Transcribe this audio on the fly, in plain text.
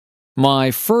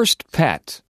My first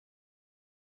pet.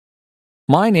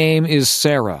 My name is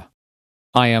Sarah.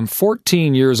 I am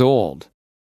 14 years old.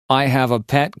 I have a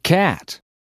pet cat.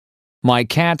 My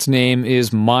cat's name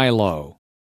is Milo.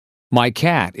 My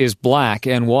cat is black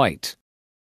and white.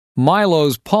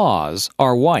 Milo's paws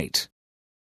are white.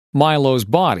 Milo's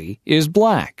body is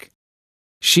black.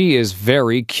 She is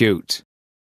very cute.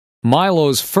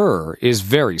 Milo's fur is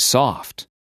very soft.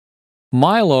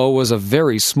 Milo was a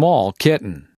very small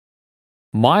kitten.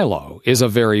 Milo is a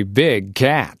very big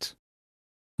cat.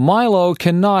 Milo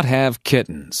cannot have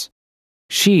kittens.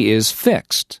 She is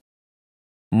fixed.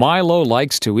 Milo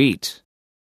likes to eat.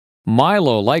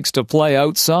 Milo likes to play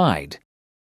outside.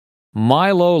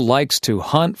 Milo likes to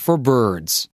hunt for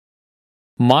birds.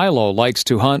 Milo likes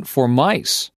to hunt for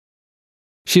mice.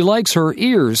 She likes her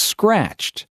ears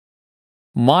scratched.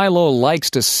 Milo likes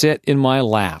to sit in my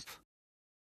lap.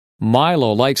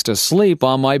 Milo likes to sleep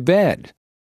on my bed.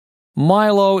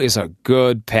 Milo is a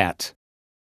good pet.